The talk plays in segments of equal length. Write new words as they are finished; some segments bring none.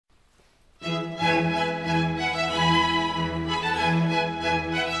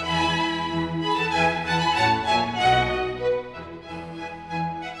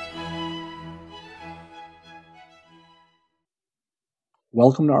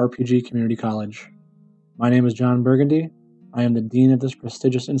Welcome to RPG Community College. My name is John Burgundy. I am the Dean of this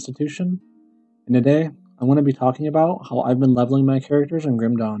prestigious institution, and today I'm going to be talking about how I've been leveling my characters in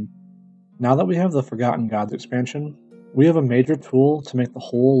Grim Dawn. Now that we have the Forgotten Gods expansion, we have a major tool to make the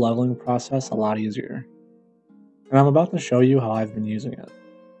whole leveling process a lot easier. And I'm about to show you how I've been using it.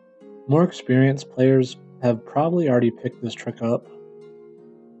 More experienced players have probably already picked this trick up,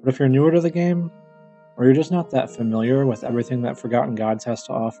 but if you're newer to the game, or you're just not that familiar with everything that Forgotten Gods has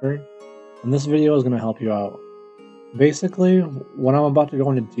to offer, then this video is going to help you out. Basically, what I'm about to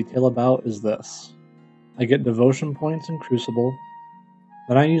go into detail about is this. I get devotion points in Crucible,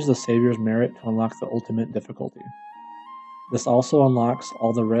 then I use the Savior's Merit to unlock the ultimate difficulty. This also unlocks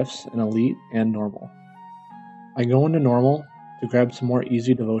all the rifts in Elite and Normal. I go into Normal to grab some more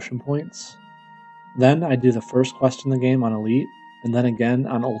easy devotion points, then I do the first quest in the game on Elite, and then again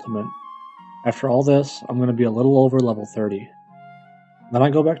on Ultimate. After all this, I'm going to be a little over level 30. Then I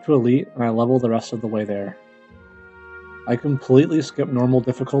go back to Elite and I level the rest of the way there. I completely skip normal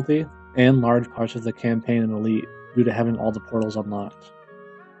difficulty and large parts of the campaign in Elite due to having all the portals unlocked.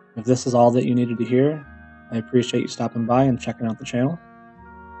 If this is all that you needed to hear, I appreciate you stopping by and checking out the channel.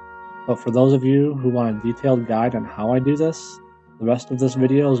 But for those of you who want a detailed guide on how I do this, the rest of this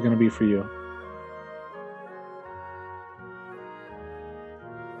video is going to be for you.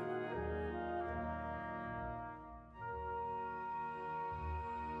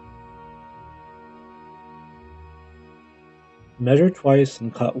 Measure twice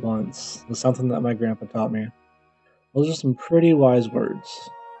and cut once is something that my grandpa taught me. Those are some pretty wise words.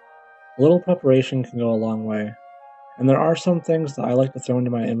 A little preparation can go a long way, and there are some things that I like to throw into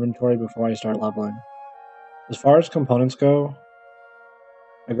my inventory before I start leveling. As far as components go,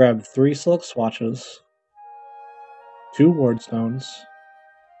 I grabbed 3 silk swatches, 2 ward stones,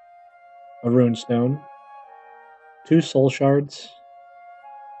 a rune stone, 2 soul shards,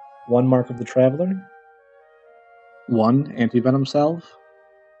 1 mark of the traveler, 1 anti-venom salve,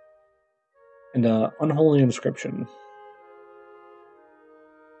 and an unholy inscription.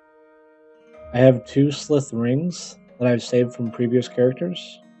 I have 2 slith rings that I've saved from previous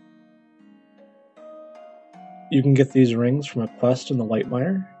characters. You can get these rings from a quest in the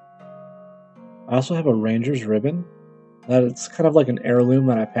Whitemire. I also have a ranger's ribbon that it's kind of like an heirloom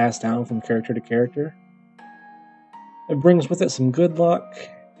that I pass down from character to character. It brings with it some good luck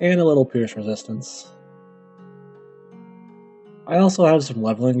and a little pierce resistance. I also have some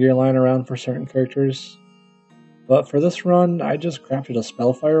leveling gear lying around for certain characters, but for this run I just crafted a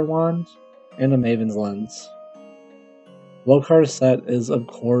Spellfire wand and a Maven's Lens. Lokar's set is of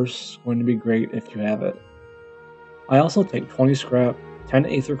course going to be great if you have it. I also take 20 scrap, 10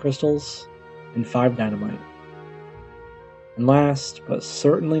 aether crystals, and 5 dynamite. And last, but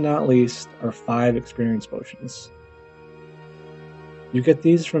certainly not least, are 5 experience potions. You get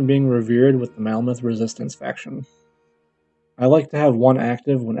these from being revered with the Malmouth Resistance faction. I like to have 1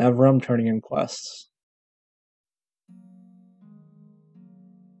 active whenever I'm turning in quests.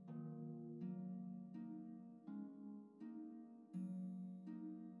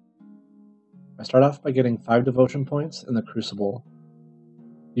 I start off by getting 5 devotion points in the Crucible.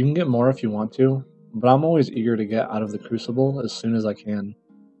 You can get more if you want to, but I'm always eager to get out of the Crucible as soon as I can.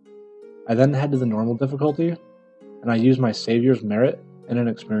 I then head to the normal difficulty, and I use my Savior's Merit and an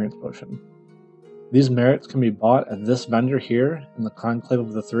experience potion. These merits can be bought at this vendor here in the Conclave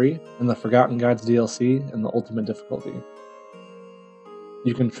of the Three and the Forgotten Gods DLC in the Ultimate difficulty.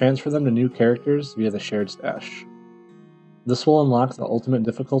 You can transfer them to new characters via the shared stash. This will unlock the Ultimate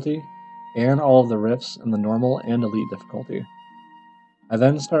difficulty and all of the rifts in the Normal and Elite difficulty. I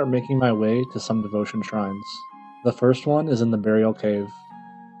then start making my way to some devotion shrines. The first one is in the Burial Cave.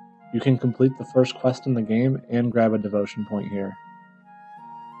 You can complete the first quest in the game and grab a devotion point here.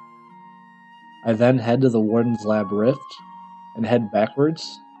 I then head to the Warden's Lab Rift and head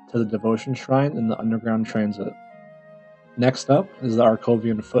backwards to the Devotion Shrine in the Underground Transit. Next up is the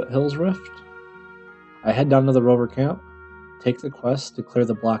Arkovian Foothills Rift. I head down to the Rover Camp, take the quest to clear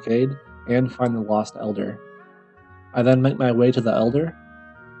the blockade, and find the Lost Elder. I then make my way to the Elder,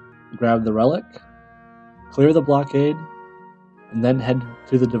 grab the relic, clear the blockade, and then head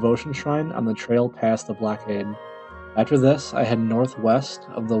to the Devotion Shrine on the trail past the blockade. After this, I head northwest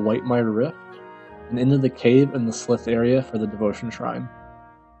of the Whitemire Rift and into the cave in the Slith area for the Devotion Shrine.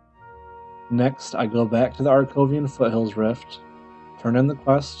 Next, I go back to the Arkovian Foothills Rift, turn in the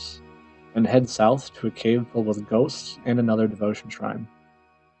quests, and head south to a cave filled with ghosts and another Devotion Shrine.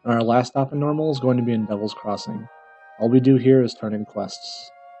 And our last stop in Normal is going to be in Devil's Crossing. All we do here is turn in quests.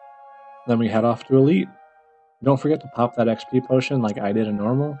 Then we head off to Elite. Don't forget to pop that XP potion like I did in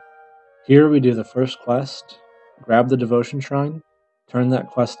Normal. Here we do the first quest, grab the Devotion Shrine, turn that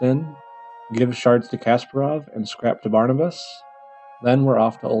quest in, give shards to Kasparov, and scrap to Barnabas. Then we're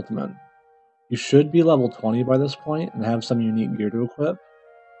off to Ultimate. You should be level 20 by this point and have some unique gear to equip,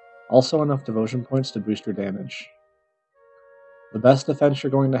 also enough devotion points to boost your damage. The best defense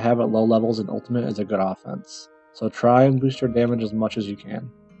you're going to have at low levels in Ultimate is a good offense, so try and boost your damage as much as you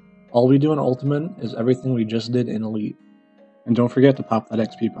can. All we do in Ultimate is everything we just did in Elite, and don't forget to pop that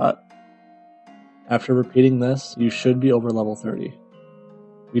XP pot. After repeating this, you should be over level 30.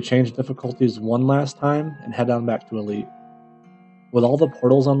 We changed difficulties one last time and head on back to Elite. With all the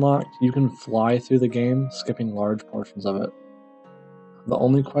portals unlocked, you can fly through the game, skipping large portions of it. The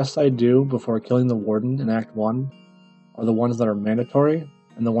only quests I do before killing the Warden in Act 1 are the ones that are mandatory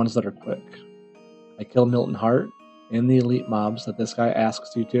and the ones that are quick. I kill Milton Hart and the elite mobs that this guy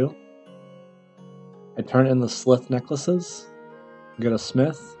asks you to. I turn in the Slith necklaces, get a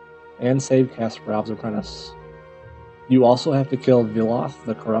smith, and save Kasparov's apprentice. You also have to kill Viloth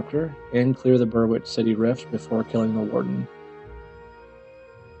the Corruptor and clear the Berwick City Rift before killing the Warden.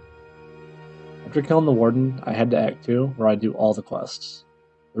 After killing the Warden, I head to Act 2 where I do all the quests.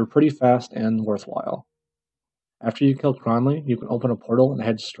 They're pretty fast and worthwhile. After you kill Cronley, you can open a portal and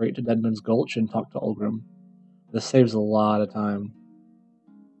head straight to Deadman's Gulch and talk to Ulgrim. This saves a lot of time.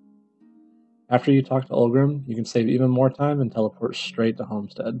 After you talk to Ulgrim, you can save even more time and teleport straight to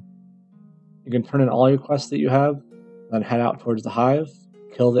Homestead. You can turn in all your quests that you have, then head out towards the Hive,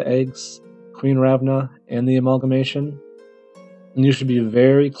 kill the eggs, Queen Ravna, and the Amalgamation, and you should be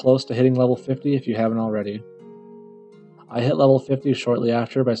very close to hitting level 50 if you haven't already. I hit level 50 shortly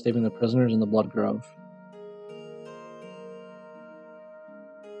after by saving the prisoners in the Blood Grove.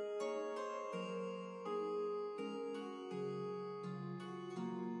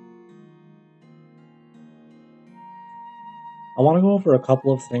 I want to go over a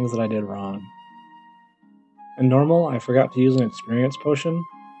couple of things that I did wrong. In normal, I forgot to use an experience potion,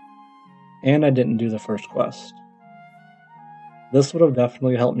 and I didn't do the first quest. This would have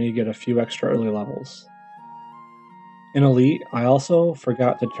definitely helped me get a few extra early levels. In Elite, I also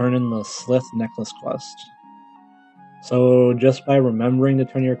forgot to turn in the Slith necklace quest. So just by remembering to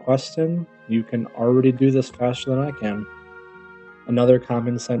turn your quest in, you can already do this faster than I can. Another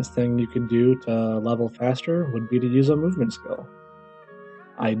common sense thing you could do to level faster would be to use a movement skill.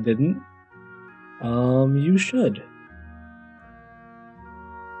 I didn't. You should.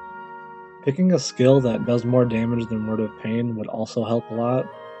 Picking a skill that does more damage than Word of Pain would also help a lot.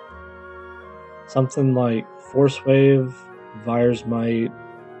 Something like Force Wave, Vire's Might,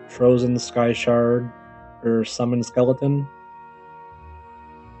 Trozen Sky Shard, or Summon Skeleton.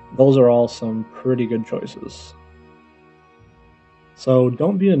 Those are all some pretty good choices. So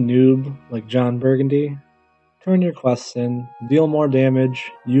don't be a noob like John Burgundy. Turn your quests in, deal more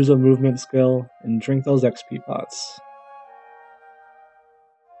damage, use a movement skill, and drink those XP pots.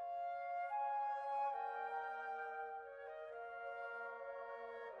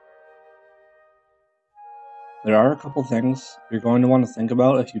 There are a couple things you're going to want to think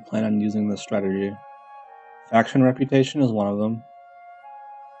about if you plan on using this strategy. Faction reputation is one of them.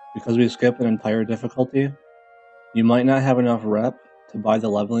 Because we skip an entire difficulty, you might not have enough rep to buy the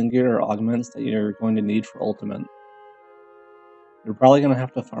leveling gear or augments that you're going to need for Ultimate. You're probably going to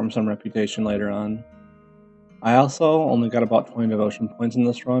have to farm some reputation later on. I also only got about 20 devotion points in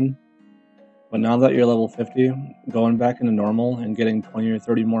this run, but now that you're level 50, going back into normal and getting 20 or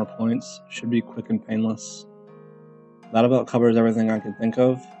 30 more points should be quick and painless. That about covers everything I could think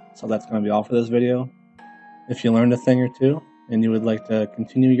of, so that's going to be all for this video. If you learned a thing or two, and you would like to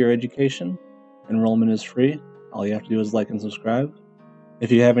continue your education, enrollment is free. All you have to do is like and subscribe.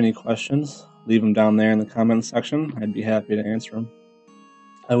 If you have any questions, leave them down there in the comments section. I'd be happy to answer them.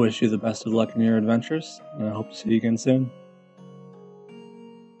 I wish you the best of luck in your adventures, and I hope to see you again soon.